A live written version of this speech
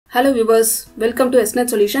Hello viewers, welcome to SNET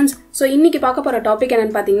Solutions. So இன்னைக்கு பார்க்க போற டாபிக்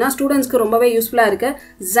என்னன்னு பாத்தீங்கன்னா ஸ்டூடண்ட்ஸ்க்கு ரொம்பவே யூஸ்ஃபுல்லா இருக்கு.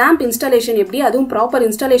 XAMPP இன்ஸ்டாலேஷன் எப்படி அதுவும் ப்ராப்பர்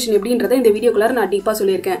இன்ஸ்டாலேஷன் எப்படின்றதை இந்த வீடியோக்குள்ள நான் டீப்பா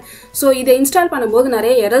சொல்லியிருக்கேன். சோ இதை இன்ஸ்டால் பண்ணும்போது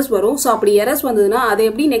நிறைய எரர்ஸ் வரும். சோ அப்படி எரர்ஸ் வந்ததுனா அதை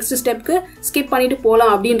எப்படி நெக்ஸ்ட் ஸ்டெப்க்கு ஸ்கிப் பண்ணிட்டு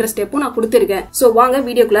போலாம் அப்படின்ற ஸ்டெப்பும் நான் கொடுத்திருக்கேன். சோ வாங்க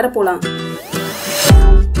வீடியோக்குள்ள போலாம்.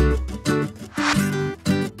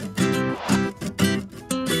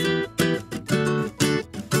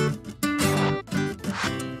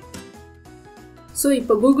 So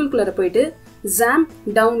இப்போ Google குள்ள போய்ட்டு XAMPP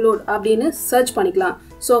download அப்படினு சர்ச் பண்ணிக்கலாம்.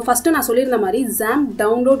 So first நான் சொல்லிருந்த மாதிரி XAMPP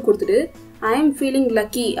download கொடுத்துட்டு I am feeling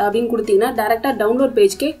lucky அப்படினு கொடுத்தீங்கன்னா டைரக்டா டவுன்லோட்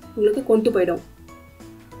பேஜ்க்கே உங்களுக்கு கொண்டு போய்டும்.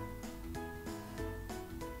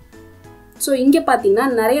 So இங்க பாத்தீங்கன்னா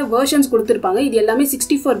நிறைய வெர்ஷன்ஸ் கொடுத்திருப்பாங்க. இது எல்லாமே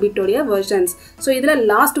 64 பிட் உடைய வெர்ஷன்ஸ். So இதுல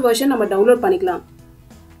லாஸ்ட் வெர்ஷன் நம்ம டவுன்லோட் பண்ணிக்கலாம்.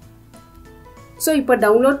 So இப்போ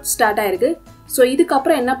டவுன்லோட் ஸ்டார்ட் ஆயிருக்கு. So இதுக்கு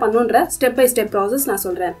அப்புறம் என்ன பண்ணனும்ன்ற ஸ்டெப் பை ஸ்டெப் process நான்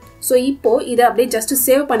சொல்றேன். So இப்போ இத அப்படியே ஜஸ்ட்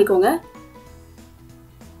சேவ் பண்ணிக்கோங்க.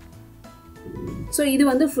 So இது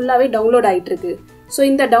வந்து ஃபுல்லாவே டவுன்லோட் ஆயிட்டு இருக்கு. So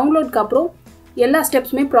இந்த டவுன்லோட்க்கு அப்புறம் எல்லா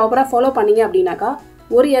ஸ்டெப்ஸ்மே ப்ராப்பரா ஃபாலோ பண்ணீங்க அப்படினாக்கா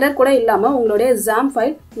ஒரு எரர் கூட இல்லாம உங்களுடைய XAMPP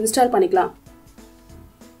ஃபைல் இன்ஸ்டால் பண்ணிக்கலாம்.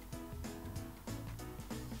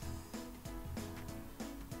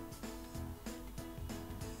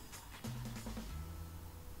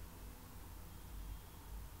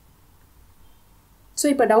 So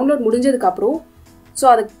இப்போ டவுன்லோட் முடிஞ்சதுக்கு அப்புறம் சோ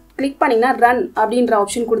அத கிளிக் பண்ணீங்கன்னா ரன் அப்படிங்கற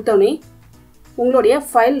ஆப்ஷன் கொடுத்தோனே உங்களுடைய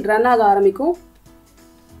ஃபைல் ரன் ஆக ஆரம்பிக்கும்.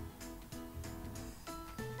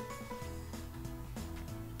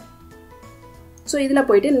 சோ இதல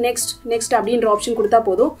போய்ட்டு நெக்ஸ்ட் அப்படிங்கற ஆப்ஷன் கொடுத்தா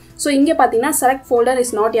போதும். சோ இங்க பாத்தீங்கன்னா select folder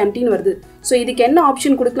is not empty னு வருது. சோ இதுக்கு என்ன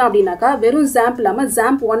ஆப்ஷன் கொடுக்கலாம் அப்படினாக்கா வெறும் XAMPP இல்லாம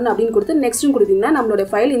XAMPP1 அப்படினு கொடுத்து நெக்ஸ்ட்னு கொடுத்தீங்கன்னா நம்மளோட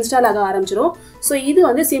ஃபைல் இன்ஸ்டால் ஆக ஆரம்பிச்சிரும். சோ இது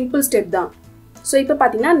வந்து சிம்பிள் ஸ்டெப் தான். சோ இப்போ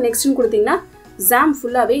பாத்தீங்கன்னா நெக்ஸ்ட்னு கொடுத்தீங்கன்னா XAMPP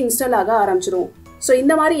ஃபுல்லாவே இன்ஸ்டால் ஆக ஆரம்பிச்சிரும். சோ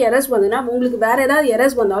இந்த மாதிரி எரர்ஸ் வந்தனா உங்களுக்கு வேற ஏதாவது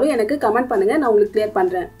எரர்ஸ் வந்தாலும் எனக்கு கமெண்ட் பண்ணுங்க, நான் உங்களுக்கு கிளியர்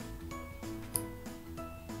பண்றேன்.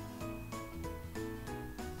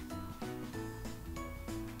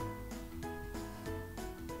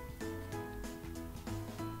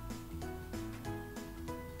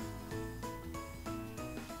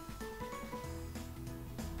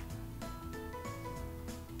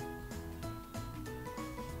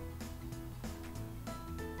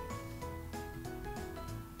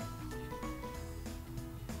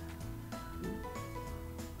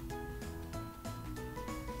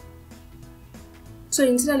 So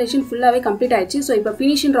installation ஃபுல்லாவே கம்ப்ளீட் ஆயிடுச்சு. So இப்போ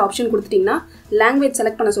ஃபினிஷ்ன்ற ஆப்ஷன் கொடுத்துட்டீங்கன்னா லாங்குவேஜ்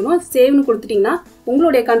செலக்ட் பண்ண சொல்லும். சேவ்னு கொடுத்துட்டீங்கன்னா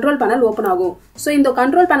உங்களுடைய கண்ட்ரோல் பேனல் ஓபன் ஆகும். So இந்த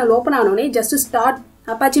control panel open ஆனோனே just start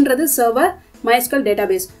அப்பாச்சின்றது server MySQL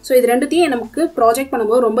database. So இது ரெண்டுத்தையும் நமக்கு ப்ராஜெக்ட்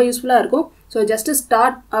பண்ணும்போது ரொம்ப யூஸ்ஃபுல்லா இருக்கும். So ஜஸ்ட்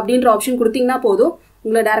ஸ்டார்ட் அப்படிங்கற ஆப்ஷன் கொடுத்தீங்கன்னா போதும்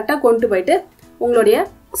உங்களை டைரக்டா கொண்டு போய்ட்டு உங்களுடைய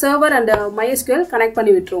சர்வர் and MySQL கனெக்ட்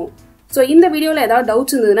பண்ணி விட்டுரும். So இந்த வீடியோல ஏதாவது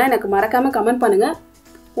டவுட்ஸ் இருந்ததுனா எனக்கு மறக்காம கமெண்ட் பண்ணுங்க.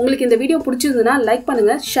 உங்களுக்கு இந்த வீடியோ பிடிச்சிருந்தா லைக்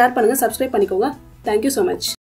பண்ணுங்க, ஷேர் பண்ணுங்க, Subscribe பண்ணிக்கோங்க. Thank you so much.